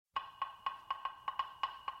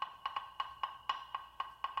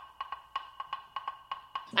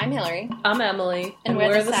I'm Hillary. I'm Emily. And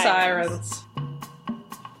we're the Sirens.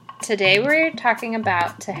 Today we're talking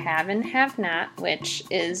about To Have and Have Not, which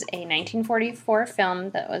is a 1944 film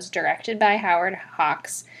that was directed by Howard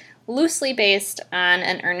Hawks, loosely based on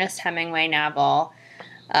an Ernest Hemingway novel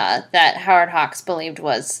that Howard Hawks believed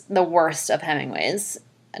was the worst of Hemingway's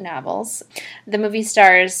novels. The movie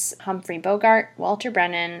stars Humphrey Bogart, Walter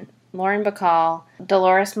Brennan, Lauren Bacall,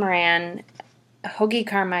 Dolores Moran, Hoagy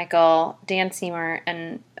Carmichael, Dan Seymour,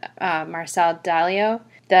 and Marcel Dalio.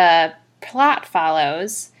 The plot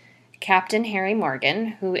follows Captain Harry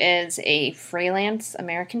Morgan, who is a freelance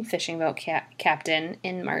American fishing boat captain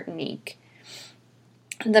in Martinique.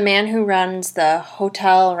 The man who runs the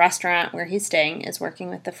hotel restaurant where he's staying is working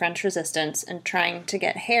with the French Resistance and trying to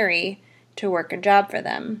get Harry to work a job for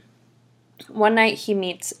them. One night he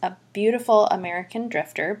meets a beautiful American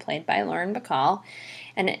drifter, played by Lauren Bacall,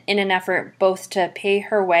 and in an effort both to pay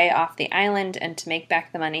her way off the island and to make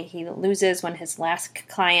back the money he loses when his last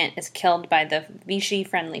client is killed by the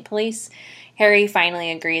Vichy-friendly police, Harry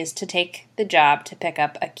finally agrees to take the job to pick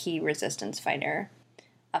up a key resistance fighter.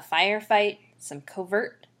 A firefight, some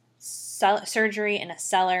covert surgery in a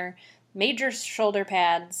cellar, major shoulder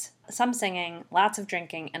pads, some singing, lots of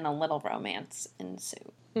drinking, and a little romance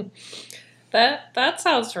ensue. That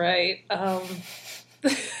sounds right.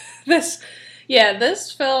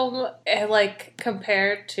 This film, like,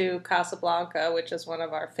 compared to Casablanca, which is one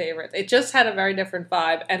of our favorites, it just had a very different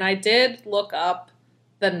vibe. And I did look up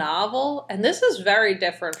the novel, and this is very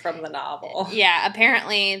different from the novel. Yeah,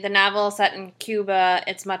 apparently the novel is set in Cuba.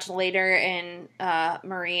 It's much later in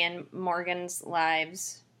Marie and Morgan's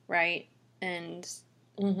lives, right? And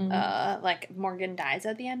like Morgan dies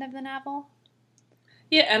at the end of the novel.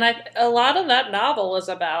 Yeah, and a lot of that novel is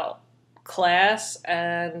about class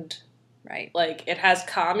and right, like it has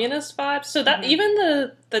communist vibes. So that even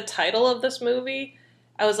the title of this movie,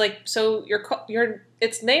 I was like, so you're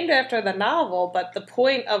it's named after the novel, but the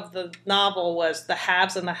point of the novel was the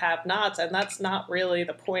haves and the have-nots, and that's not really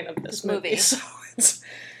the point of this movie. So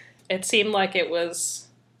it seemed like it was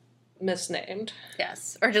misnamed.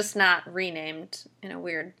 Yes, or just not renamed in a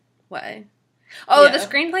weird way. Oh, yeah. The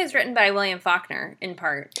screenplay is written by William Faulkner, in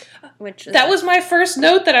part. That was my first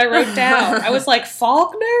note that I wrote down. I was like,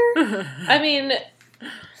 Faulkner? I mean,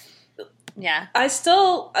 yeah. I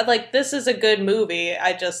still, like, this is a good movie.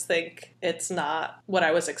 I just think it's not what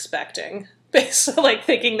I was expecting. Basically, like,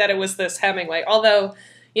 thinking that it was this Hemingway. Although,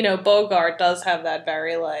 you know, Bogart does have that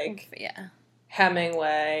very, like... yeah.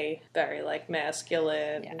 Hemingway, very, like,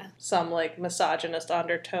 masculine, some, like, misogynist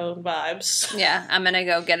undertone vibes. Yeah, I'm gonna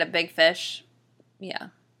go get a big fish. Yeah.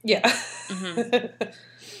 Yeah. Mm-hmm.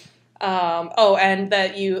 And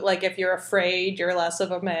that you, like, if you're afraid, you're less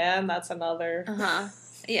of a man. That's another.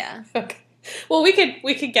 Yeah. Okay. Well, we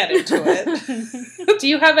could get into it. Do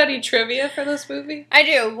you have any trivia for this movie? I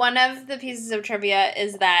do. One of the pieces of trivia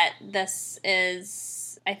is that this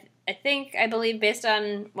is, I believe, based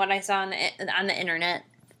on what I saw on the internet,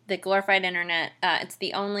 the glorified internet, it's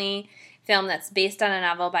the only film that's based on a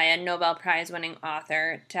novel by a Nobel Prize-winning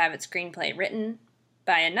author to have its screenplay written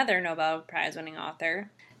by another Nobel Prize-winning author.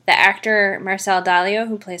 The actor Marcel Dalio,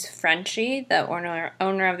 who plays Frenchie, the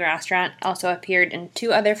owner of the restaurant, also appeared in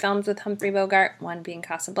two other films with Humphrey Bogart, one being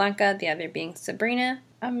Casablanca, the other being Sabrina.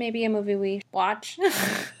 Maybe a movie we watch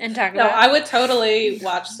and talk about. No, I would totally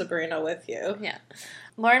watch Sabrina with you. Yeah.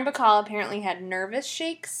 Lauren Bacall apparently had nervous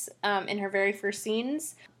shakes in her very first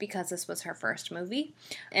scenes because this was her first movie.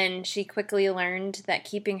 And she quickly learned that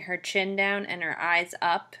keeping her chin down and her eyes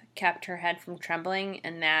up kept her head from trembling,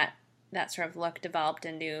 and that sort of look developed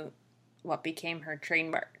into what became her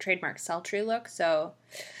trademark sultry look. So,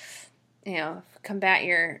 you know, combat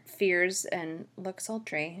your fears and look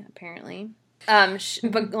sultry, apparently.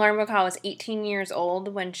 But Lauren Bacall was 18 years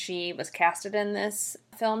old when she was casted in this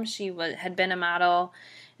film. She had been a model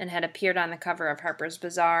and had appeared on the cover of Harper's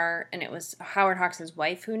Bazaar, and it was Howard Hawks'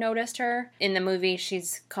 wife who noticed her. In the movie,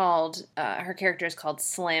 she's called, her character is called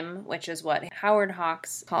Slim, which is what Howard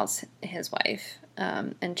Hawks calls his wife,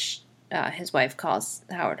 and his wife calls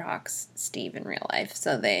Howard Hawks Steve in real life,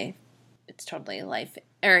 so it's totally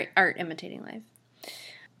art imitating life.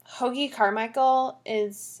 Hoagy Carmichael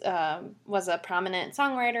was a prominent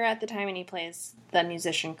songwriter at the time, and he plays the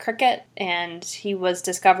musician Cricket, and he was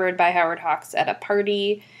discovered by Howard Hawks at a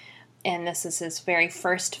party, and this is his very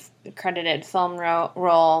first credited film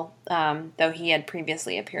role, though he had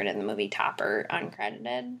previously appeared in the movie Topper,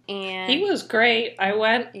 uncredited. And he was great. I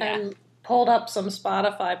went and pulled up some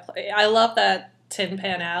Spotify play. I love that Tin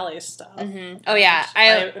Pan Alley stuff. Mm-hmm. Oh, yeah.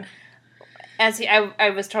 I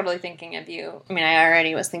was totally thinking of you. I mean, I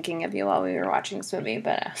already was thinking of you while we were watching this movie,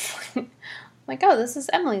 but like, oh, this is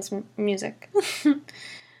Emily's music.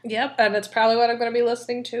 Yep, and it's probably what I'm going to be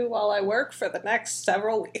listening to while I work for the next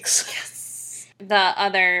several weeks. Yes. The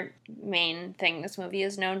other main thing this movie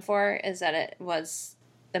is known for is that it was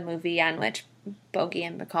the movie on which Bogey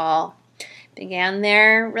and Bacall began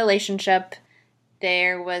their relationship.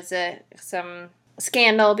 There was some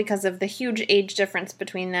scandal because of the huge age difference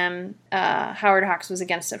between them. Howard Hawks was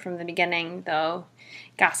against it from the beginning, though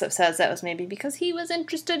gossip says that was maybe because he was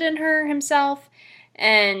interested in her himself.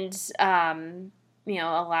 And,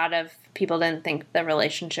 a lot of people didn't think the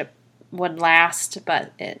relationship would last,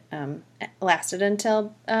 but it lasted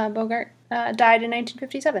until Bogart died in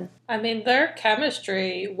 1957. I mean, their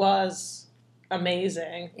chemistry was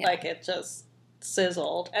amazing. Yeah. Like, it just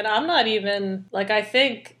sizzled. And I'm not even, I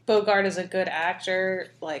think Bogart is a good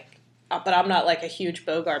actor, but I'm not, a huge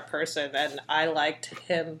Bogart person, and I liked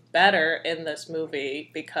him better in this movie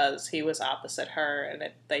because he was opposite her,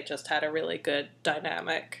 and they just had a really good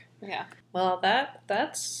dynamic. Yeah. Well,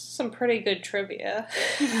 that's some pretty good trivia.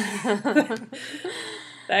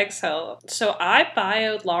 Thanks, Hill. So I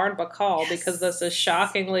bioed Lauren Bacall because this is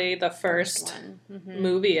shockingly the first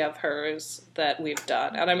movie of hers that we've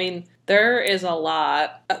done. And I mean, there is a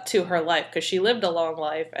lot to her life because she lived a long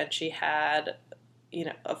life and she had,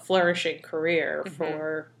 a flourishing career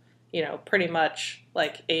for, pretty much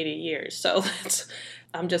 80 years. So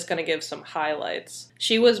I'm just going to give some highlights.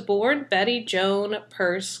 She was born Betty Joan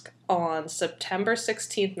Persk on September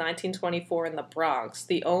 16, 1924 in the Bronx,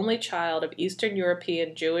 the only child of Eastern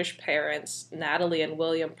European Jewish parents, Natalie and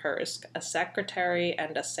William Persk, a secretary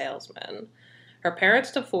and a salesman. Her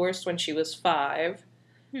parents divorced when she was 5,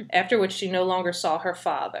 after which she no longer saw her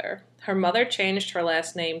father. Her mother changed her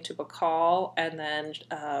last name to Bacall, and then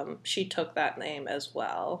she took that name as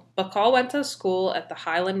well. Bacall went to school at the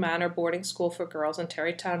Highland Manor Boarding School for Girls in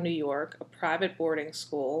Tarrytown, New York, a private boarding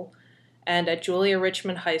school, and at Julia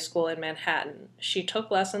Richmond High School in Manhattan. She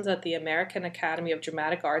took lessons at the American Academy of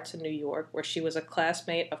Dramatic Arts in New York, where she was a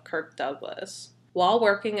classmate of Kirk Douglas, while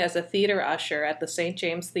working as a theater usher at the St.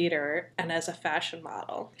 James Theater and as a fashion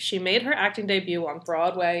model. She made her acting debut on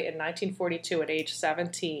Broadway in 1942 at age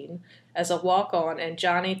 17 as a walk-on in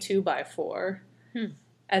Johnny 2x4.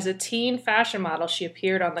 As a teen fashion model, she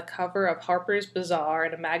appeared on the cover of Harper's Bazaar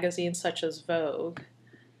and a magazine such as Vogue.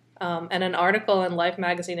 And an article in Life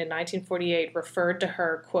magazine in 1948 referred to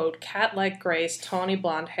her, quote, cat-like grace, tawny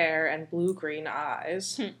blonde hair, and blue-green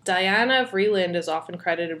eyes. Diana Vreeland is often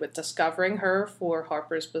credited with discovering her for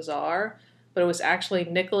Harper's Bazaar, but it was actually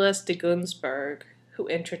Nicholas de Gunsberg who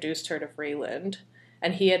introduced her to Vreeland,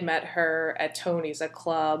 and he had met her at Tony's, a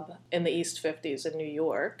club in the East 50s in New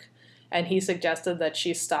York, and he suggested that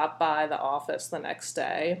she stop by the office the next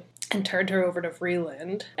day and turned her over to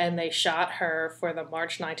Vreeland, and they shot her for the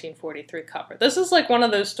March 1943 cover. This is one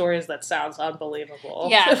of those stories that sounds unbelievable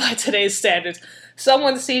by today's standards.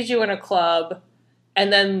 Someone sees you in a club,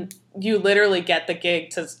 and then you literally get the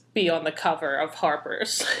gig to be on the cover of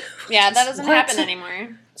Harper's. Yeah, that doesn't happen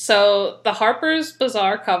anymore. So the Harper's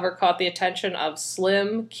Bazaar cover caught the attention of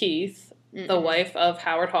Slim Keith, the wife of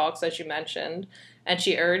Howard Hawks, as you mentioned, and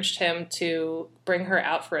she urged him to bring her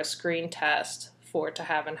out for a screen test for To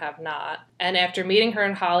Have and Have Not. And after meeting her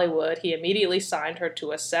in Hollywood, he immediately signed her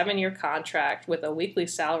to a 7-year contract with a weekly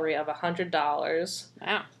salary of $100.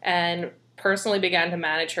 Wow. And personally began to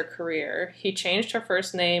manage her career. He changed her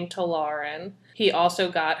first name to Lauren. He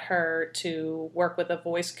also got her to work with a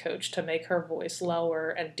voice coach to make her voice lower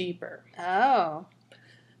and deeper. Oh.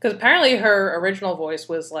 Because apparently her original voice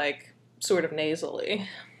was sort of nasally.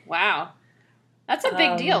 Wow. That's a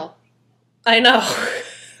big deal. I know.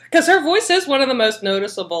 Because her voice is one of the most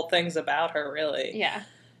noticeable things about her, really. Yeah.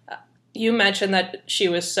 You mentioned that she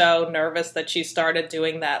was so nervous that she started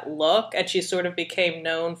doing that look, and she sort of became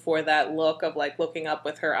known for that look of, looking up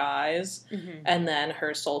with her eyes, and then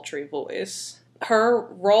her sultry voice. Her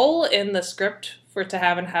role in the script for To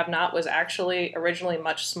Have and Have Not was actually originally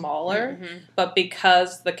much smaller, but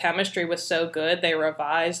because the chemistry was so good, they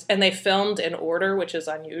revised, and they filmed in order, which is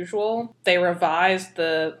unusual. They revised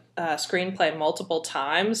the screenplay multiple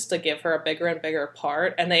times to give her a bigger and bigger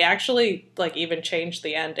part, and they actually, even changed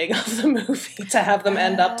the ending of the movie to have them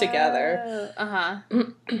end up together.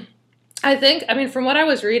 From what I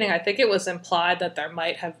was reading, I think it was implied that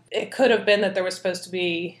it could have been that there was supposed to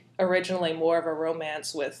be originally more of a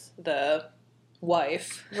romance with the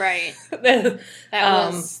wife. Right. That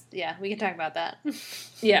was, we can talk about that.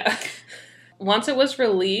 Yeah. Once it was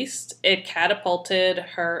released, it catapulted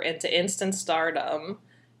her into instant stardom,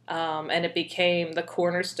 and it became the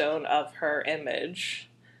cornerstone of her image.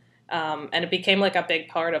 And it became a big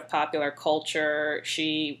part of popular culture.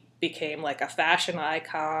 She became like a fashion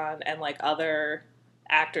icon, and like other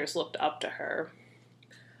actors looked up to her.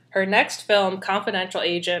 Her next film, Confidential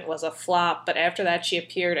Agent, was a flop, but after that she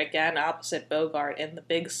appeared again opposite Bogart in The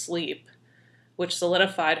Big Sleep, which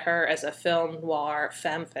solidified her as a film noir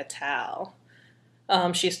femme fatale.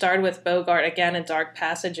 She starred with Bogart again in Dark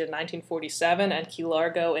Passage in 1947 and Key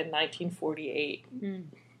Largo in 1948.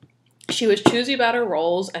 She was choosy about her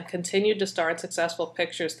roles and continued to star in successful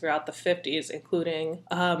pictures throughout the 50s, including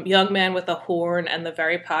Young Man with a Horn and the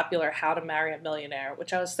very popular How to Marry a Millionaire,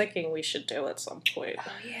 which I was thinking we should do at some point.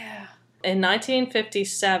 Oh, yeah. In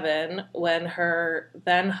 1957, when her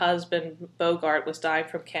then-husband Bogart was dying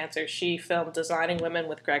from cancer, she filmed Designing Women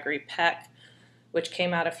with Gregory Peck, which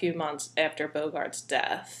came out a few months after Bogart's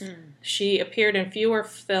death. She appeared in fewer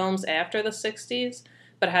films after the 60s,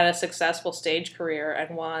 but had a successful stage career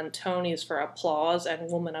and won Tonys for Applause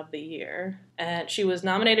and Woman of the Year. And she was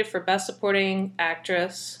nominated for Best Supporting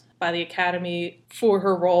Actress by the Academy for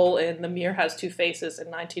her role in The Mirror Has Two Faces in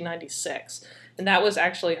 1996. And that was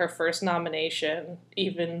actually her first nomination,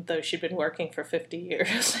 even though she'd been working for 50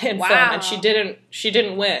 years in film. And she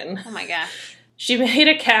didn't win. Oh my gosh. She made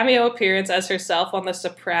a cameo appearance as herself on The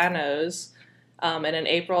Sopranos, in an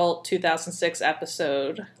April 2006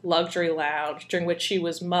 episode, Luxury Lounge, during which she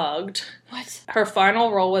was mugged. What? Her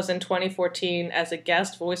final role was in 2014 as a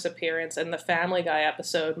guest voice appearance in the Family Guy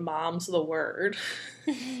episode, Mom's the Word.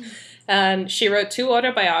 And she wrote 2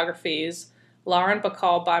 autobiographies, Lauren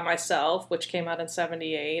Bacall By Myself, which came out in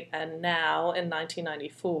 1978, and Now in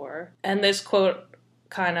 1994. And this quote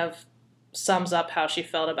kind of sums up how she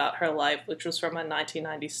felt about her life, which was from a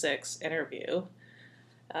 1996 interview.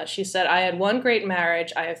 She said, I had 1 great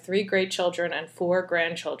marriage, I have 3 great children and 4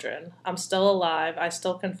 grandchildren. I'm still alive, I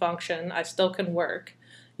still can function, I still can work.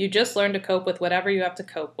 You just learn to cope with whatever you have to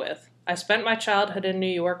cope with. I spent my childhood in New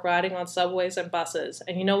York riding on subways and buses,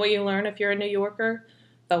 and you know what you learn if you're a New Yorker?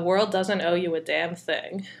 The world doesn't owe you a damn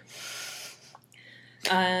thing.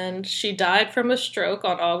 And she died from a stroke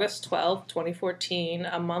on August 12, 2014,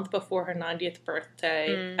 a month before her 90th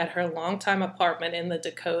birthday, at her longtime apartment in the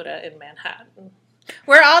Dakota in Manhattan.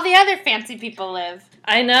 Where all the other fancy people live.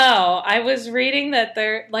 I know. I was reading that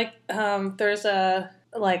there's a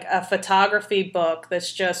photography book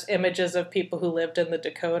that's just images of people who lived in the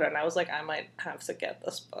Dakota, and I was like, I might have to get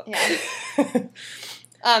this book. Yeah.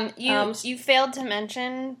 You failed to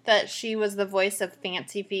mention that she was the voice of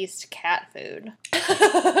Fancy Feast cat food.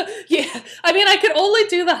 Yeah. I mean, I could only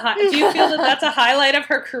do do you feel that that's a highlight of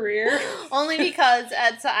her career? Only because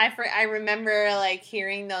I remember like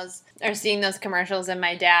hearing those or seeing those commercials and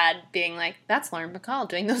my dad being like, that's Lauren Bacall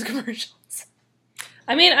doing those commercials.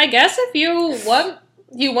 I mean, I guess if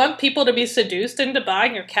you want people to be seduced into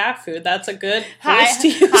buying your cat food, that's a good voice to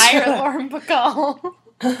use. Hire Lauren Bacall.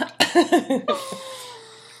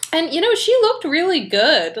 And, she looked really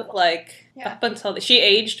good, up until... She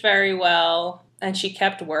aged very well, and she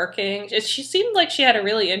kept working. She seemed like she had a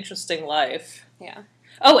really interesting life. Yeah.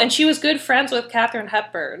 Oh, and she was good friends with Katharine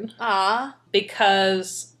Hepburn. Ah.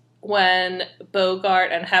 Because when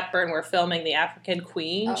Bogart and Hepburn were filming The African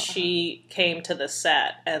Queen, she came to the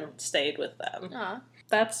set and stayed with them.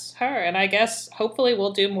 That's her, and I guess, hopefully,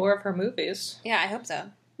 we'll do more of her movies. Yeah, I hope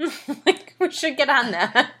so. We should get on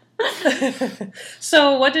that.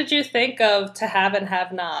 So, what did you think of To Have and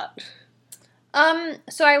Have Not?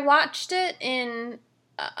 So I watched it in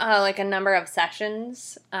a number of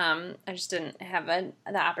sessions. I just didn't have the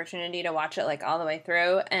opportunity to watch it all the way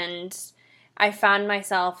through, and I found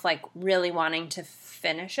myself really wanting to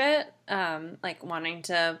finish it, wanting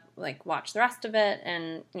to watch the rest of it,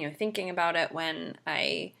 and thinking about it when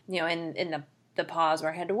I in the pause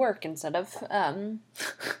where I had to work instead of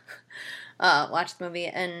watch the movie.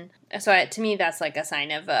 And so to me that's a sign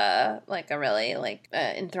of a really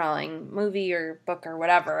enthralling movie or book or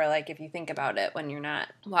whatever, if you think about it when you're not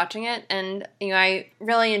watching it. And I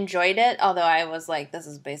really enjoyed it, although I was this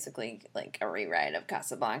is basically a rewrite of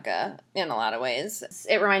Casablanca in a lot of ways.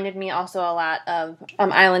 It reminded me also a lot of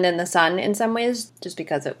Island in the Sun in some ways, just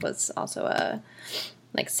because it was also a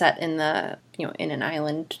set in the in an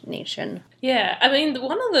island nation. Yeah, I mean,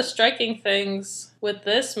 one of the striking things with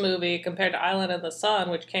this movie compared to Island in the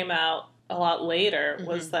Sun, which came out a lot later,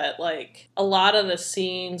 was that a lot of the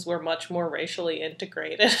scenes were much more racially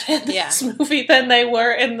integrated in this movie than they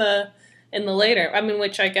were in the later. I mean,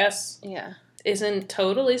 which I guess isn't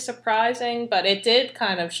totally surprising, but it did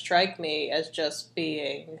kind of strike me as just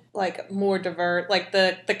being more diverse.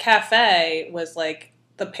 The cafe was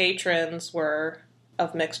the patrons were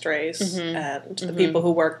of mixed race, and the people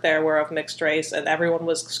who worked there were of mixed race, and everyone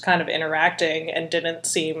was kind of interacting and didn't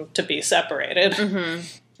seem to be separated.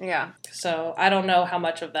 Yeah. So I don't know how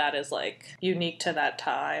much of that is like unique to that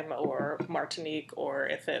time or Martinique, or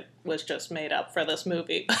if it was just made up for this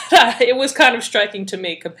movie. But it was kind of striking to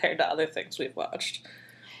me compared to other things we've watched.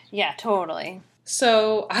 Yeah, totally.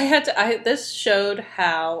 So this showed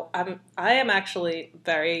how I am actually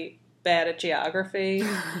very bad at geography,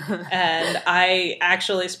 and I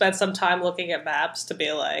actually spent some time looking at maps to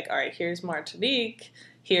be like, all right, here's Martinique,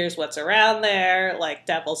 here's what's around there, like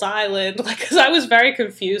Devil's Island, like, because I was very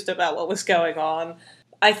confused about what was going on.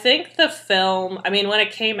 I think the film, I mean, when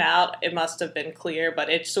it came out, it must have been clear, but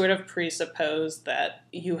it sort of presupposed that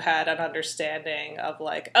you had an understanding of,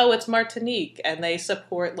 like, oh, it's Martinique, and they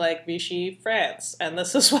support, like, Vichy France, and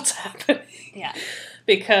this is what's happening. Yeah.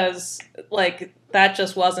 Because, like, that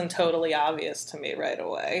just wasn't totally obvious to me right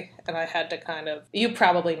away. And I had to kind of, you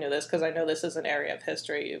probably knew this, because I know this is an area of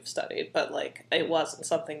history you've studied, but, like, it wasn't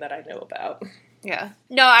something that I knew about. Yeah.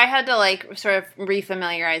 No, I had to, like, sort of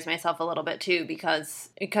refamiliarize myself a little bit, too, because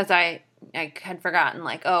I had forgotten,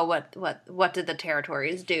 like, oh, what did the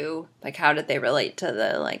territories do? Like, how did they relate to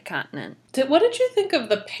the, like, continent? What did you think of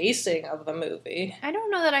the pacing of the movie? I don't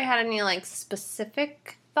know that I had any, like,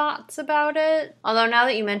 specific thoughts about it. Although, now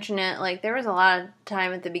that you mention it, like, there was a lot of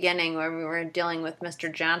time at the beginning where we were dealing with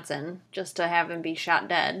Mr. Johnson just to have him be shot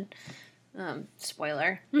dead.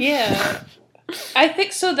 Spoiler. Yeah. I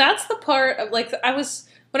think so. That's the part of, like,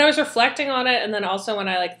 when I was reflecting on it, and then also when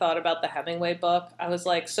I, like, thought about the Hemingway book, I was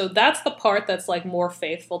like, so that's the part that's, like, more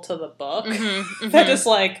faithful to the book. That is,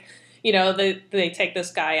 like, you know, they take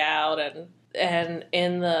this guy out, and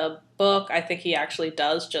in the book, I think he actually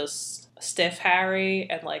does just stiff Harry,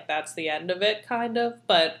 and, like, that's the end of it, kind of.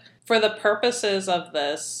 But for the purposes of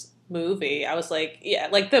this movie, I was like, yeah,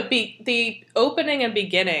 like the opening and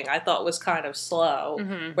beginning I thought was kind of slow,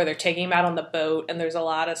 where they're taking him out on the boat, and there's a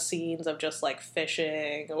lot of scenes of just, like,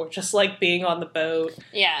 fishing or just, like, being on the boat.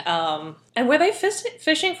 Yeah. And were they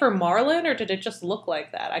fishing for marlin, or did it just look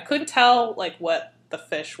like that? I couldn't tell, like, what the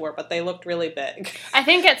fish were, but they looked really big. I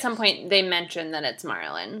think at some point they mentioned that it's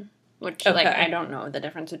marlin, which, like, I don't know the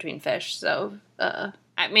difference between fish, so, I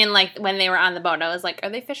mean, like, when they were on the boat, I was like, are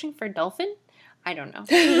they fishing for dolphin? I don't know.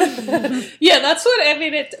 Yeah, that's what, I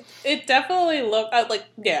mean, it definitely looked, like,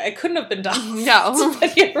 yeah, it couldn't have been done. No.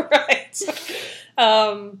 But you're right.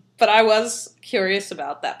 But I was curious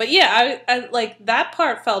about that. But yeah, I like, that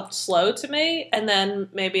part felt slow to me, and then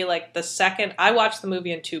maybe, like, I watched the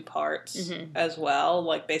movie in 2 parts as well,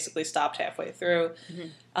 like, basically stopped halfway through.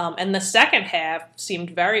 And the second half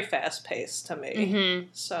seemed very fast-paced to me.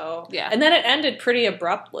 So, yeah. And then it ended pretty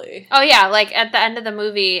abruptly. Oh, yeah, like, at the end of the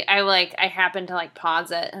movie, I happened to, like,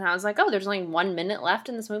 pause it, and I was like, oh, there's only 1 minute left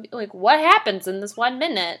in this movie? Like, what happens in this 1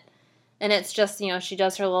 minute? And it's just, you know, she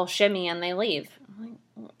does her little shimmy and they leave.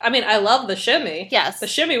 I mean, I love the shimmy. Yes. The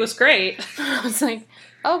shimmy was great. I was like,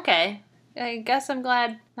 okay, I guess I'm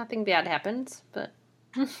glad nothing bad happens, but...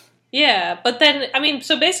 Yeah, but then, I mean,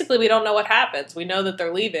 so basically we don't know what happens. We know that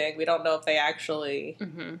they're leaving. We don't know if they actually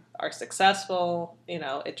are successful. You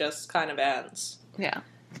know, it just kind of ends. Yeah.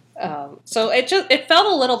 So it felt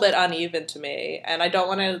a little bit uneven to me, and I don't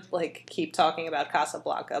want to, like, keep talking about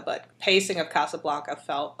Casablanca, but pacing of Casablanca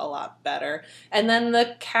felt a lot better. And then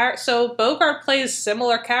so Bogart plays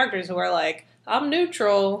similar characters who are like, I'm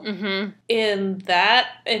neutral. In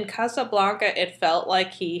Casablanca, it felt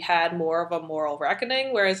like he had more of a moral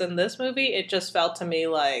reckoning, whereas in this movie, it just felt to me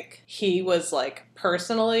like he was, like,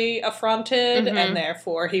 personally affronted, and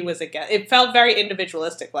therefore he was against. It felt very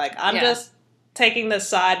individualistic, like, I'm just taking this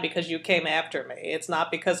side because you came after me. It's not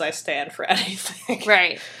because I stand for anything.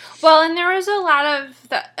 Right. Well, and there was a lot of...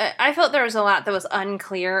 I felt there was a lot that was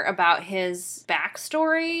unclear about his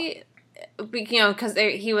backstory, you know, because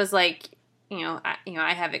he was like...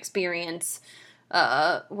 I have experience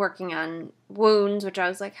working on wounds, which I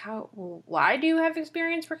was like, why do you have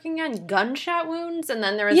experience working on gunshot wounds? And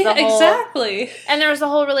then there was the whole... exactly. And there was the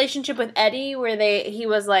whole relationship with Eddie where he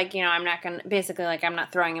was like, you know, I'm not going to... Basically, like, I'm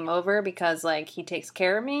not throwing him over because, like, he takes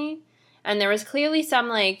care of me. And there was clearly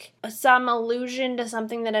some allusion to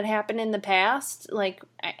something that had happened in the past. Like,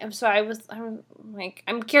 I'm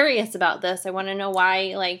curious about this. I want to know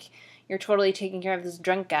why, like... You're totally taking care of this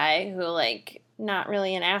drunk guy who, like, not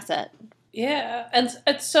really an asset. Yeah, and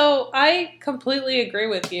so I completely agree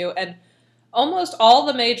with you, and almost all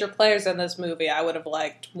the major players in this movie I would have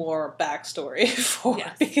liked more backstory for.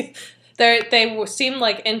 Yes. They seemed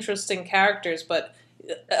like interesting characters, but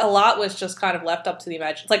a lot was just kind of left up to the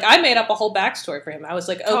imagination. Like, I made up a whole backstory for him. I was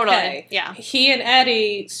like, okay, totally. Yeah. he and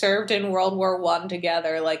Eddie served in World War I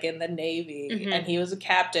together, like, in the Navy, and he was a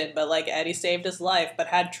captain, but, like, Eddie saved his life, but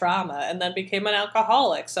had trauma, and then became an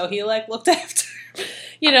alcoholic, so he, like, looked after,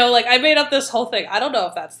 you know, like, I made up this whole thing. I don't know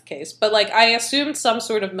if that's the case, but, like, I assumed some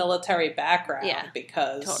sort of military background,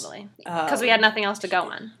 because... Totally. Because we had nothing else to go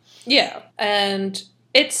on. Yeah, and...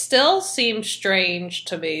 It still seemed strange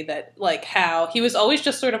to me that, like, how he was always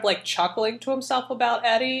just sort of, like, chuckling to himself about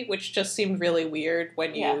Eddie, which just seemed really weird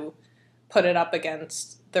when you put it up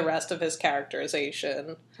against the rest of his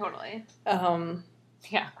characterization. Totally.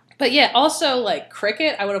 Yeah. But yeah, also, like,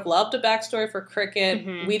 Cricket, I would have loved a backstory for Cricket.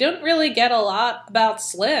 We didn't really get a lot about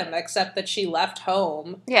Slim, except that she left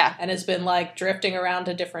home. Yeah. And has been, like, drifting around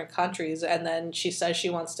to different countries, and then she says she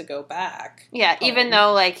wants to go back. Yeah, even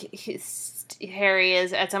though, like, Harry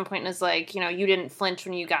is at some point is like, you know, you didn't flinch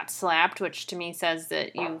when you got slapped, which to me says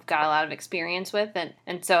that you've got a lot of experience with it.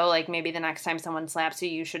 And so, like, maybe the next time someone slaps you,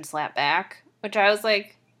 you should slap back. Which I was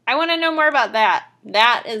like, I want to know more about that.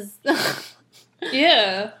 That is...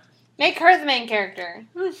 Yeah. Make her the main character.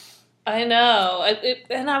 I know.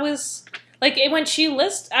 And I was... Like, when she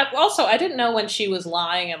also, I didn't know when she was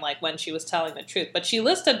lying and, like, when she was telling the truth. But she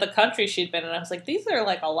listed the countries she'd been in, and I was like, these are,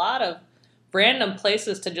 like, a lot of random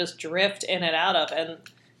places to just drift in and out of, and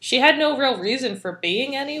she had no real reason for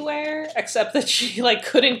being anywhere except that she, like,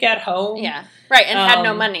 couldn't get home. Yeah, right, and had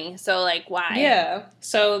no money, so, like, why? Yeah,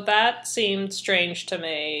 so that seemed strange to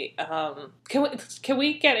me. Can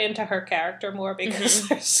we get into her character more, because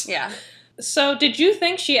there's... Yeah. So, did you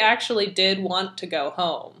think she actually did want to go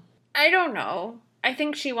home? I don't know. I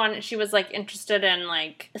think she was, like, interested in,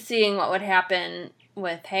 like, seeing what would happen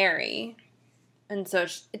with Harry. And so,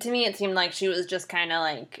 to me, it seemed like she was just kind of,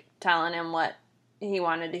 like, telling him what he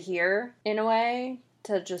wanted to hear, in a way,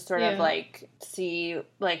 to just sort of, like, see,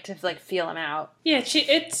 like, to, like, feel him out. Yeah,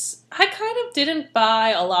 I kind of didn't buy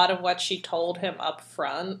a lot of what she told him up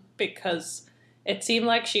front, because it seemed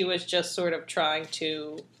like she was just sort of trying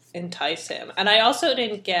to entice him. And I also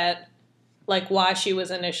didn't get, like, why she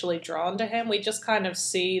was initially drawn to him. We just kind of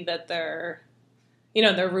see that they're... You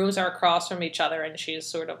know, their rooms are across from each other, and she's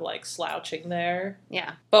sort of, like, slouching there.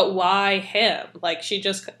 Yeah. But why him? Like, she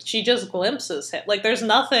just glimpses him. Like, there's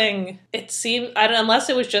nothing... It seemed... unless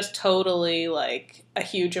it was just totally, like, a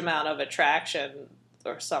huge amount of attraction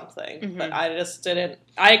or something. But I just didn't...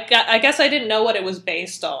 I guess I didn't know what it was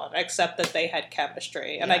based on, except that they had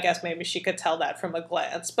chemistry. And I guess maybe she could tell that from a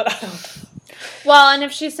glance, but I don't know. Well, and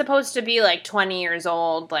if she's supposed to be, like, 20 years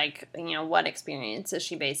old, like, you know, what experience is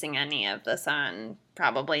she basing any of this on?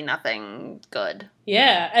 Probably nothing good.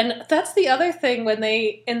 Yeah, and that's the other thing, when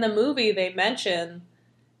in the movie, they mention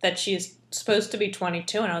that she's supposed to be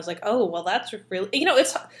 22, and I was like, oh, well, that's really... You know,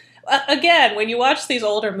 it's... Again, when you watch these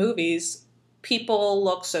older movies, people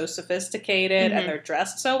look so sophisticated and they're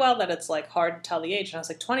dressed so well that it's, like, hard to tell the age. And I was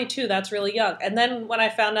like, 22, that's really young. And then when I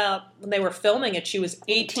found out when they were filming it, she was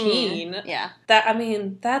 18. Yeah.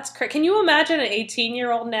 That's crazy. Can you imagine an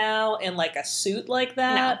 18-year-old now in, like, a suit like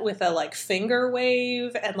that with a, like, finger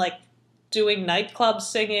wave and, like, doing nightclub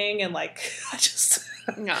singing and, like, I just...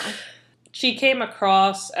 No. She came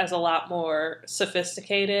across as a lot more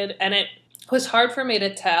sophisticated, and it was hard for me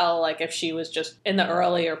to tell, like, if she was just, in the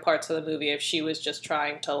earlier parts of the movie, if she was just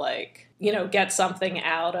trying to, like, you know, get something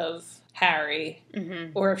out of Harry,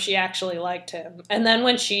 or if she actually liked him. And then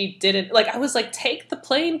when she didn't, like, I was like, take the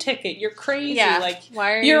plane ticket, you're crazy. Yeah. Like,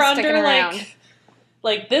 why are you sticking under, around?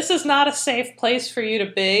 like, this is not a safe place for you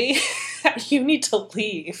to be. You need to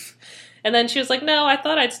leave. And then she was like, no, I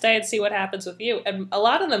thought I'd stay and see what happens with you. And a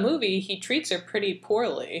lot of the movie, he treats her pretty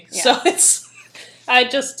poorly. Yeah. So I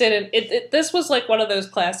just didn't... This was, like, one of those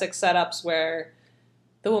classic setups where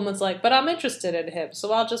the woman's like, but I'm interested in him,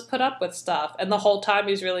 so I'll just put up with stuff. And the whole time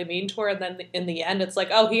he's really mean to her, and then in the end it's like,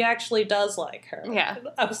 oh, he actually does like her. Yeah.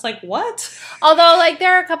 I was like, what? Although, like,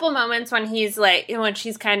 there are a couple moments when he's, like... When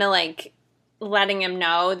she's kind of, like, letting him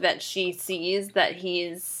know that she sees that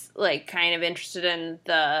he's, like, kind of interested in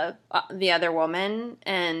the other woman.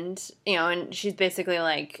 And, you know, and she's basically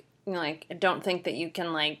like... You know, like, I don't think that you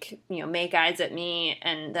can, like, you know, make eyes at me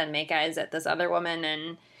and then make eyes at this other woman,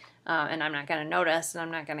 and I'm not going to notice, and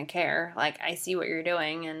I'm not going to care. Like, I see what you're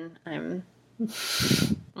doing, and I'm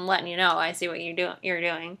letting you know I see what you're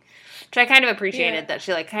doing. Which I kind of appreciated, that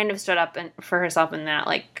she, like, kind of stood up for herself in that,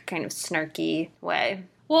 like, kind of snarky way.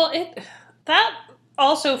 Well, that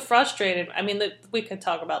also frustrated... I mean, we could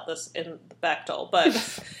talk about this in the Bechtel,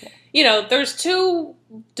 but... You know, there's two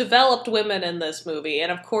developed women in this movie, and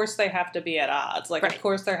of course they have to be at odds. Like, Of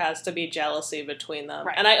course there has to be jealousy between them.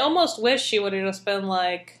 Right. And I almost wish she would have just been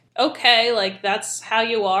like, okay, like, that's how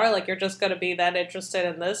you are? Like, you're just gonna be that interested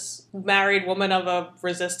in this married woman of a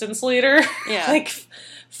resistance leader? Yeah. Like,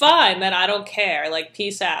 fine, then I don't care. Like,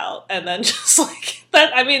 peace out. And then just, like,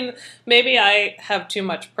 that, I mean, maybe I have too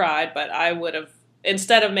much pride, but I would have,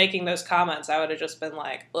 instead of making those comments, I would have just been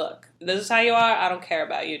like, look, this is how you are, I don't care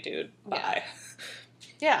about you, dude. Bye.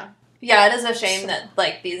 Yeah. Yeah, it is a shame that,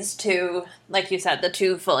 like, these two, like you said, the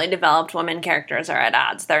two fully developed women characters are at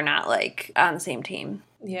odds. They're not, like, on the same team.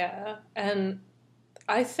 Yeah, and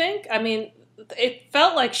I think, I mean, it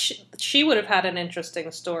felt like she would have had an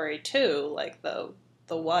interesting story, too, like the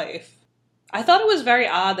wife. I thought it was very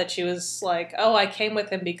odd that she was like, oh, I came with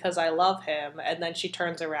him because I love him, and then she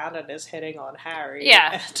turns around and is hitting on Harry.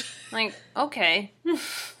 Yeah. And Like, okay.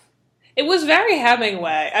 it was very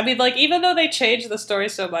Hemingway. I mean, like, even though they changed the story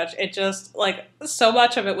so much, it just, like, so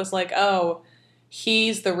much of it was like, oh,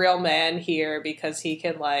 he's the real man here because he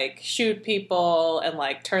can, like, shoot people and,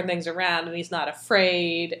 like, turn things around, and he's not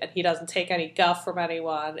afraid, and he doesn't take any guff from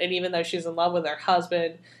anyone, and even though she's in love with her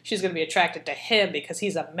husband, she's going to be attracted to him because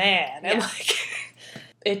he's a man. And, like,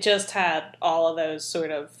 it just had all of those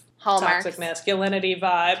sort of Hallmarks. Toxic masculinity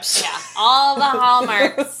vibes. Yeah, all the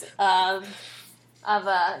hallmarks of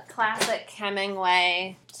a classic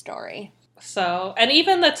Hemingway story. So, and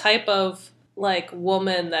even the type of, like,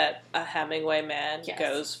 woman that a Hemingway man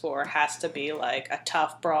goes for has to be, like, a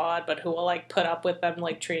tough broad, but who will, like, put up with them,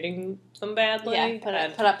 like, treating them badly. Yeah,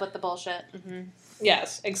 put up with the bullshit. Mm-hmm.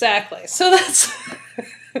 Yes, exactly. So that's...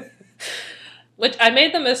 Which, I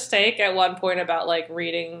made the mistake at one point about, like,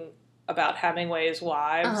 reading about Hemingway's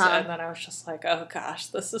wives, and then I was just like, oh gosh,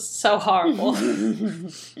 this is so horrible.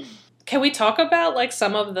 Can we talk about, like,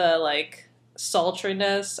 some of the, like,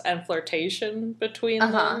 sultriness and flirtation between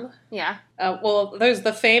them? Yeah. Well, there's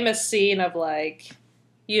the famous scene of, like,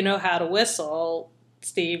 you know how to whistle,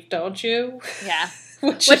 Steve, don't you? Yeah.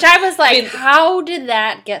 Which I was like, how did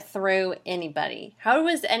that get through anybody? How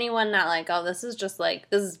was anyone not like, oh, this is just, like,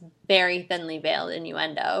 this is very thinly veiled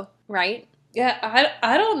innuendo, right? Yeah,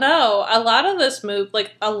 I don't know. A lot of this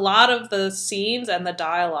like, a lot of the scenes and the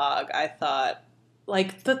dialogue, I thought,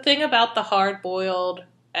 like, the thing about the hard-boiled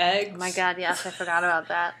eggs. Oh my god, yes, I forgot about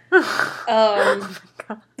that.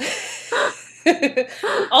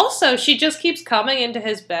 Also, she just keeps coming into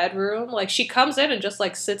his bedroom. Like, she comes in and just,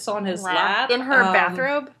 like, sits on his lap. In her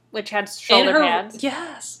bathrobe, which had shoulder pads.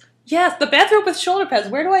 Yes. Yes, the bathrobe with shoulder pads.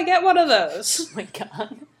 Where do I get one of those? Oh my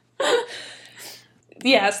god.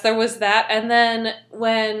 Yes, there was that. And then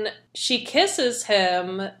when she kisses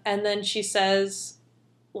him, and then she says,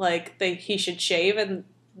 like, he should shave and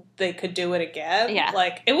they could do it again. Yeah.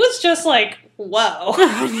 Like, it was just like, whoa.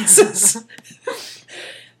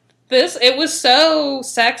 It was so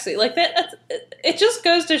sexy. Like, it just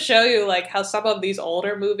goes to show you, like, how some of these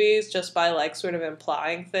older movies, just by, like, sort of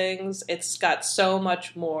implying things, it's got so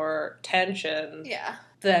much more tension. Yeah.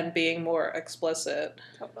 Than being more explicit.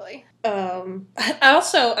 Totally. I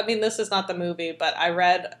mean, this is not the movie, but I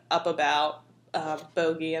read up about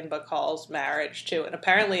Bogey and Bacall's marriage, too. And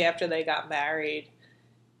apparently after they got married,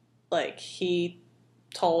 like, he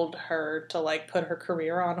told her to, like, put her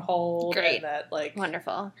career on hold. Great. And that, like...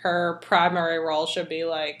 Wonderful. Her primary role should be,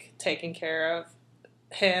 like, taking care of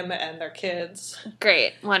him and their kids.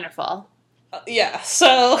 Great. Wonderful. Yeah,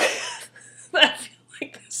 so...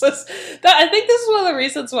 I think this is one of the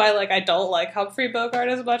reasons why, like, I don't like Humphrey Bogart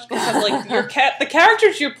as much, because, like, the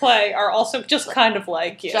characters you play are also just kind of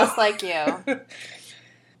like you. Just like you.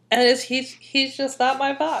 And he's just not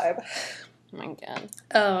my vibe. Oh my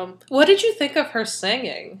god. What did you think of her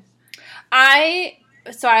singing? I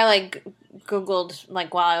like Googled,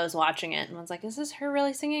 like, while I was watching it and was like, is this her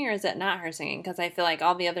really singing or is it not her singing? Because I feel like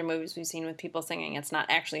all the other movies we've seen with people singing, it's not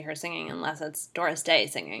actually her singing unless it's Doris Day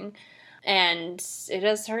singing. And it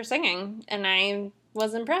is her singing, and I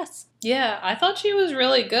was impressed. Yeah, I thought she was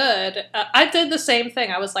really good. I did the same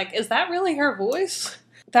thing. I was like, is that really her voice?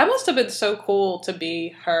 That must have been so cool to be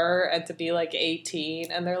her and to be, like,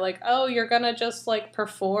 18. And they're like, oh, you're gonna just, like,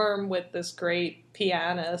 perform with this great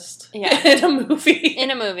pianist in a movie.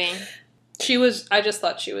 In a movie. I just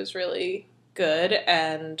thought she was really good,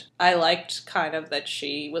 and I liked kind of that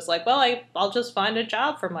she was like, well, I'll just find a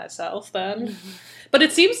job for myself then. Mm-hmm. But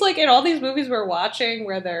it seems like in all these movies we're watching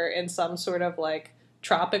where they're in some sort of, like,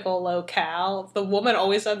 tropical locale, the woman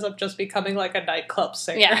always ends up just becoming, like, a nightclub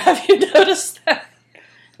singer. Yeah. Have you noticed that?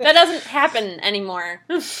 That doesn't happen anymore.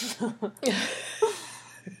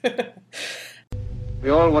 We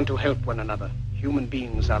all want to help one another. Human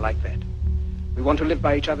beings are like that. We want to live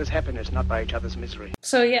by each other's happiness, not by each other's misery.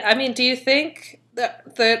 So, yeah, I mean, do you think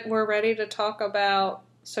that we're ready to talk about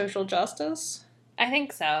social justice? I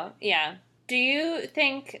think so, yeah. Do you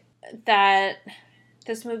think that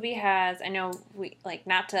this movie has, I know we, like,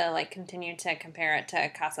 not to, like, continue to compare it to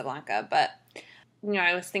Casablanca, but, you know,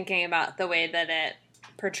 I was thinking about the way that it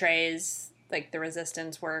portrays, like, the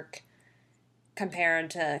resistance work compared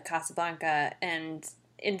to Casablanca, and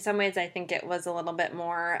in some ways I think it was a little bit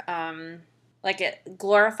more, like, it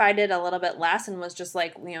glorified it a little bit less and was just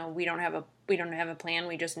like, you know, we don't have a plan,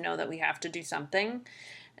 we just know that we have to do something.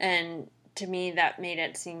 And to me, that made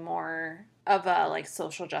it seem more of a, like,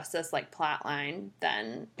 social justice, like, plot line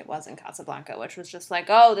than it was in Casablanca, which was just like,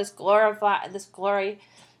 oh, this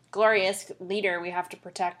glorious leader we have to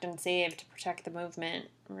protect and save to protect the movement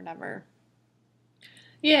or whatever.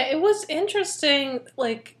 Yeah, it was interesting.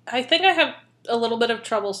 Like, I think I have a little bit of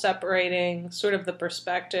trouble separating sort of the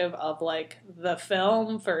perspective of, like, the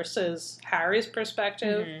film versus Harry's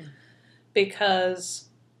perspective, because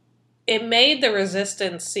it made the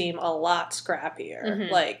resistance seem a lot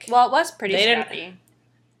scrappier. Like, well, it was pretty scrappy.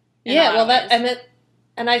 Yeah, well,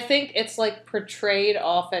 and I think it's, like, portrayed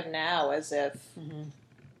often now as if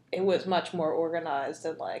it was much more organized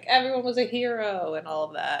and, like, everyone was a hero and all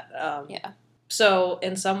of that. Yeah. So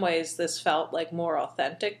in some ways, this felt, like, more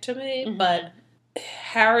authentic to me, but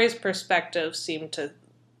Harry's perspective seemed to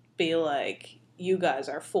be like, you guys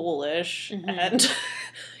are foolish and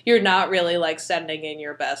you're not really, like, sending in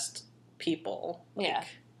your best people. Like,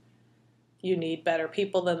 you need better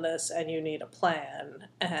people than this and you need a plan.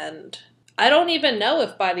 And I don't even know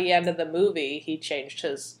if by the end of the movie he changed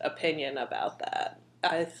his opinion about that.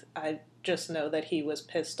 I just know that he was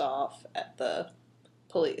pissed off at the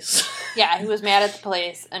police. Yeah, he was mad at the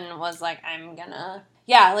police and was like, I'm gonna...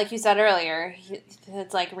 Yeah, like you said earlier,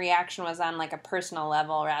 his, like, reaction was on, like, a personal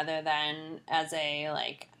level rather than as a,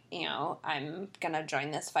 like, you know, I'm gonna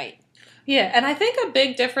join this fight. Yeah, and I think a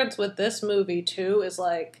big difference with this movie, too, is,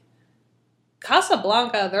 like,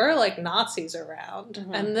 Casablanca, there are, like, Nazis around.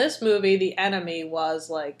 And this movie, the enemy was,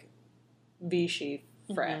 like, Vichy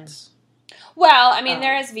France. Well, I mean,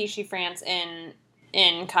 there is Vichy France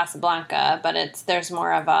in Casablanca, but there's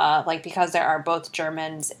more of a, like, because there are both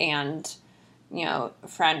Germans and, you know,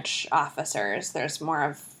 French officers, there's more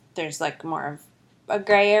of a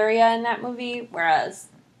gray area in that movie,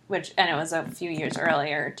 and it was a few years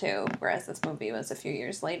earlier too, whereas this movie was a few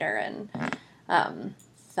years later, and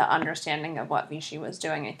the understanding of what Vichy was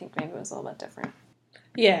doing, I think maybe was a little bit different.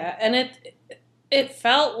 Yeah, and it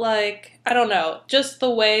felt like, I don't know, just the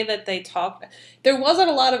way that they talked, there wasn't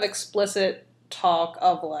a lot of explicit talk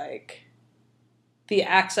of, like, the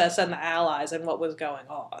Axis and the Allies and what was going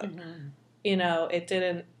on. You know,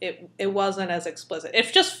 it wasn't as explicit.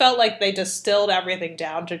 It just felt like they distilled everything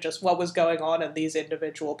down to just what was going on in these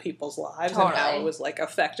individual people's lives and how it was, like,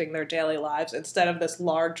 affecting their daily lives instead of this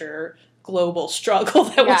larger global struggle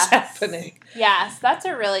that was happening. Yes, that is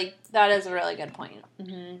a really good point.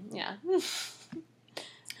 Yeah.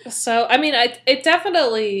 So, I mean, it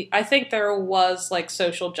definitely, I think there was, like,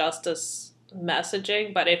 social justice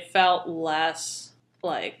messaging, but it felt less,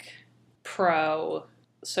 like, pro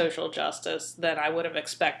social justice than I would have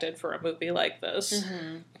expected for a movie like this.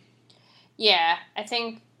 Yeah, I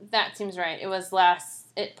think that seems right. It was less,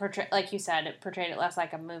 like you said, it portrayed it less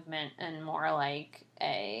like a movement and more like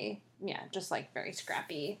just like very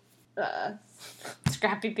scrappy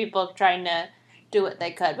people trying to do what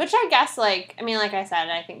they could, which I guess, like, I mean, like I said,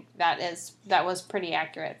 I think that was pretty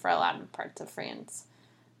accurate for a lot of parts of France.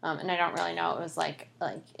 And I don't really know it was like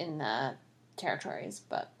in the territories,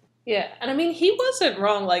 but... Yeah, and I mean, he wasn't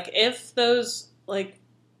wrong. Like, if those, like,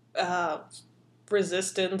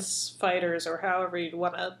 resistance fighters, or however you'd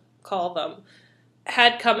want to call them,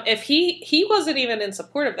 had come, if he wasn't even in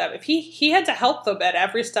support of them, if he had to help them at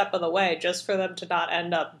every step of the way just for them to not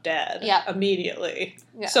end up dead immediately.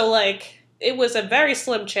 Yeah. So, like, it was a very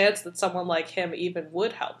slim chance that someone like him even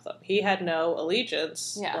would help them. He had no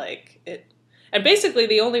allegiance. Yeah. Like, and basically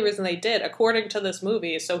the only reason they did, according to this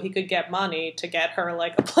movie, is so he could get money to get her,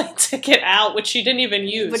 like, a plane ticket out, which she didn't even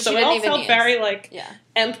use. So it all felt very, like,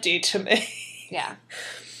 empty to me. Yeah.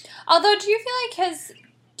 Although, do you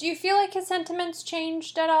feel like his sentiments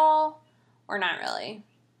changed at all? Or not really?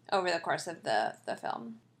 Over the course of the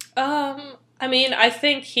film? I mean, I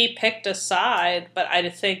think he picked a side, but I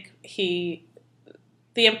think the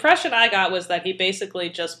impression I got was that he basically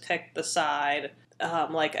just picked the side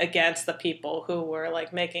like, against the people who were,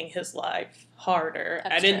 like, making his life harder.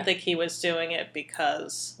 I didn't think he was doing it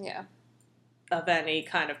because of any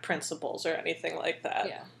kind of principles or anything like that.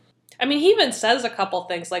 Yeah. I mean, he even says a couple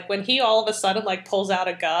things, like, when he all of a sudden, like, pulls out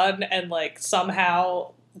a gun and, like,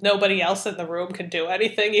 somehow nobody else in the room can do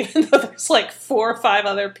anything, even though there's, like, 4 or 5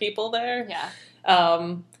 other people there. Yeah.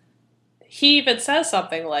 he even says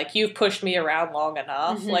something like, "You've pushed me around long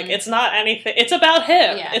enough." Like, it's not anything. It's about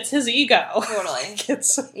him. Yeah. It's his ego. Totally.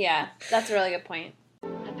 Yeah, that's a really good point.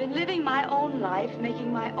 I've been living my own life,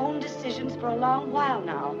 making my own decisions for a long while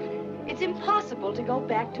now. It's impossible to go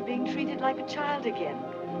back to being treated like a child again.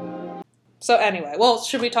 So anyway, well,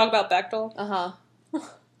 should we talk about Bechtel?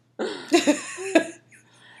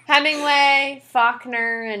 Hemingway,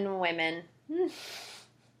 Faulkner, and women.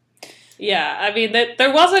 Yeah, I mean,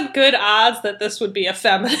 there wasn't good odds that this would be a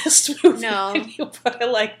feminist movie. No. If you put it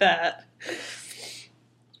like that.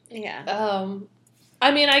 Yeah.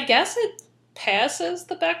 I mean, I guess it passes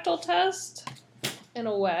the Bechdel test in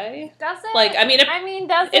a way. Does it? Like, I mean,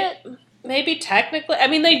 does it? Maybe technically. I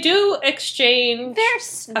mean, they do exchange.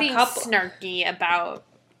 They're being snarky about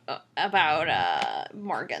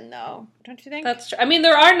Morgan, though. Don't you think? That's true. I mean,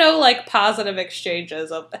 there are no, like, positive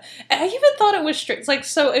exchanges of... I even thought it was strange. Like,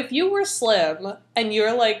 so if you were Slim, and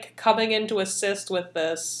you're, like, coming in to assist with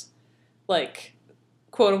this, like,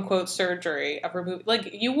 quote-unquote surgery of removing...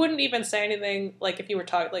 Like, you wouldn't even say anything, like, if you were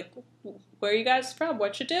talking, like, where are you guys from?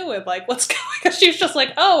 What you doing? Like, what's going on? She's just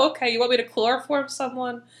like, oh, okay, you want me to chloroform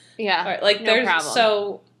someone? Yeah, all right, like, no problem.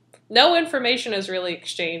 So, no information is really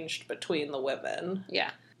exchanged between the women.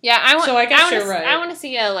 Yeah. Yeah, I guess you're right. I want to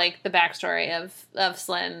see the backstory of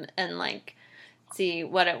Slim and like see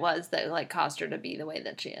what it was that like caused her to be the way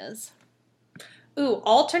that she is. Ooh,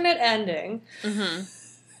 alternate ending. Mm-hmm.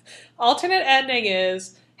 Alternate ending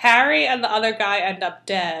is Harry and the other guy end up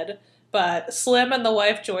dead, but Slim and the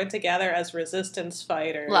wife join together as resistance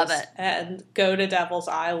fighters. Love it. And go to Devil's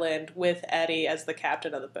Island with Eddie as the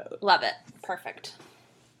captain of the boat. Love it. Perfect.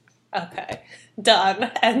 Okay.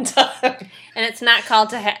 Done and done. And it's not called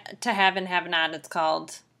to have and have not. It's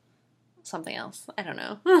called something else. I don't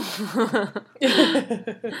know.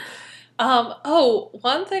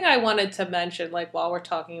 One thing I wanted to mention, like, while we're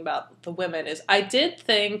talking about the women is I did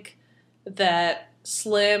think that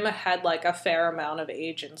Slim had, like, a fair amount of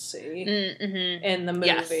agency in the movie.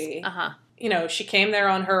 Yes. Uh-huh. You know, she came there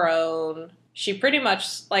on her own. She pretty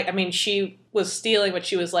much, like, I mean, she was stealing, but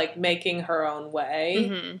she was, like, making her own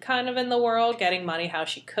way kind of in the world, getting money how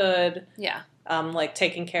she could. Yeah. Like,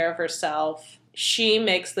 taking care of herself. She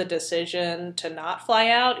makes the decision to not fly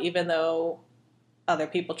out, even though other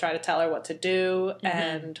people try to tell her what to do.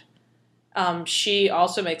 And she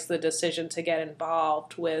also makes the decision to get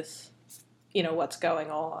involved with, you know, what's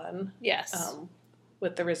going on. Yes.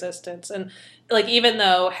 With the resistance. And, like, even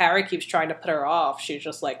though Harry keeps trying to put her off, she's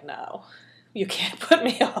just like, no. You can't put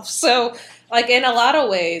me off. So, like, in a lot of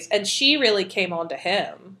ways, and she really came on to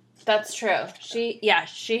him. That's true. She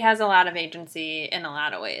has a lot of agency in a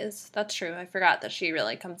lot of ways. That's true. I forgot that she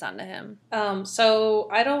really comes on to him. So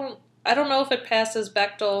I don't know if it passes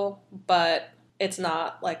Bechdel, but it's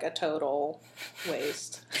not like a total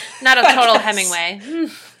waste. Not a total Hemingway.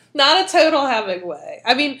 Not a total Hemingway.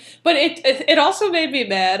 I mean, but it also made me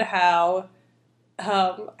mad how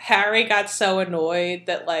Harry got so annoyed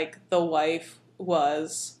that, like, the wife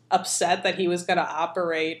was upset that he was going to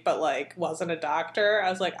operate but, like, wasn't a doctor.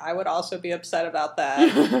 I was like, I would also be upset about that.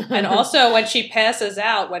 And also, when she passes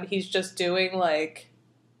out, when he's just doing, like,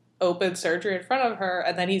 open surgery in front of her,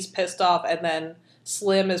 and then he's pissed off, and then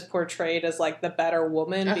Slim is portrayed as, like, the better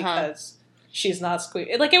woman because she's not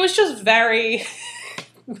squeaky. Like, it was just very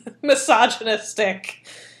misogynistic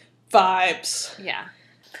vibes. Yeah.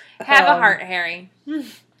 Have a heart, Harry.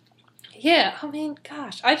 Yeah, I mean,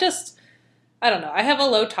 gosh, I don't know. I have a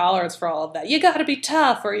low tolerance for all of that. You gotta be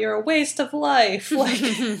tough or you're a waste of life.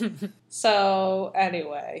 Like, so,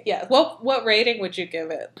 anyway. Yeah, what rating would you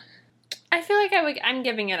give it? I feel like I'm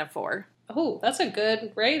giving it a 4. Oh, that's a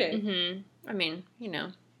good rating. Mm-hmm. I mean, you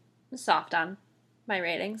know, soft on my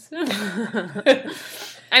ratings.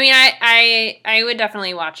 I mean, I would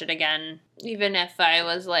definitely watch it again, even if I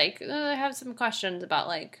was like, I have some questions about,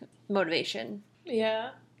 like, motivation.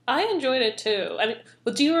 Yeah. I enjoyed it, too. I mean,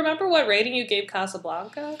 well, do you remember what rating you gave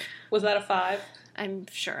Casablanca? Was that a 5? I'm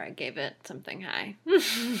sure I gave it something high.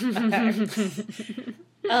 Okay.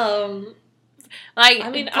 Like, I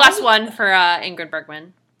mean, +1 for Ingrid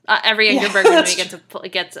Bergman. Every Ingrid Bergman movie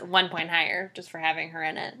gets 1 point higher just for having her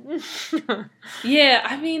in it. Yeah,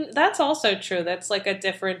 I mean, that's also true. That's, like, a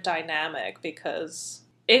different dynamic because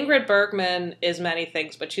Ingrid Bergman is many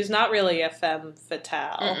things, but she's not really a femme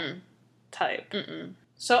fatale type.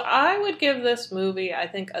 So I would give this movie, I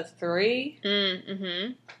think, a 3.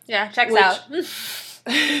 Mm-hmm. Yeah, checks out.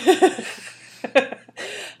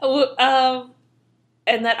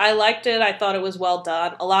 And that I liked it. I thought it was well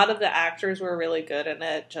done. A lot of the actors were really good in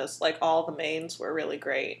it. Just, like, all the mains were really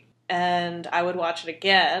great. And I would watch it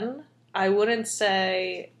again. I wouldn't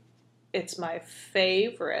say it's my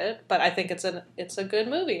favorite, but I think it's a good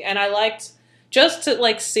movie. And I liked, just to,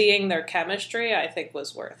 like, seeing their chemistry, I think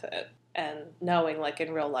was worth it. And knowing, like,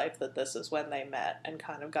 in real life that this is when they met and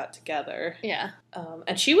kind of got together. Yeah.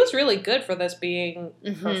 And she was really good for this being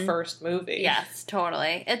her first movie. Yes,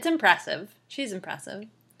 totally. It's impressive. She's impressive.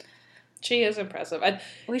 She is impressive.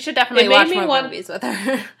 We should definitely watch more movies with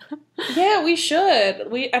her. Yeah, we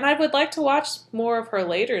should. And I would like to watch more of her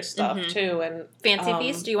later stuff, too. And Fancy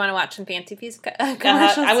Feast? Do you want to watch some Fancy Feast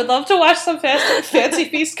commercials? I would love to watch some Fancy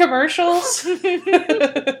Feast commercials.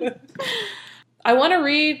 I want to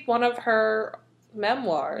read one of her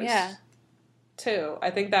memoirs. Yeah. Too.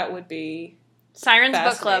 I think that would be Siren's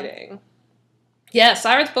Book Club. Yeah,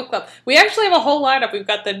 Siren's Book Club. We actually have a whole lineup. We've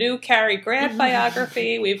got the new Cary Grant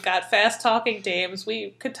biography. We've got Fast Talking Dames. We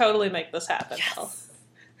could totally make this happen. Yes.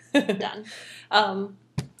 Done.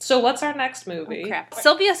 So what's our next movie? Oh, crap.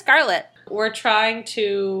 Sylvia Scarlett. We're trying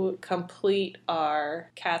to complete our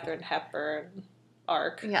Katharine Hepburn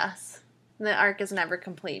arc. Yes. The arc is never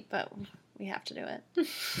complete, but we have to do it.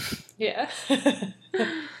 Yeah.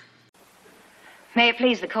 May it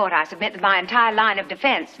please the court, I submit that my entire line of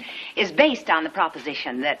defense is based on the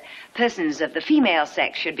proposition that persons of the female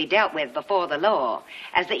sex should be dealt with before the law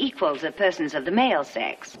as the equals of persons of the male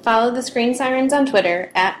sex. Follow the Screen Sirens on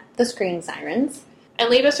Twitter @the Screen Sirens. And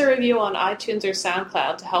leave us a review on iTunes or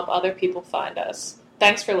SoundCloud to help other people find us.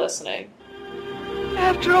 Thanks for listening.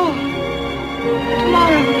 After all,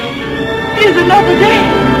 tomorrow is another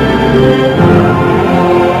day.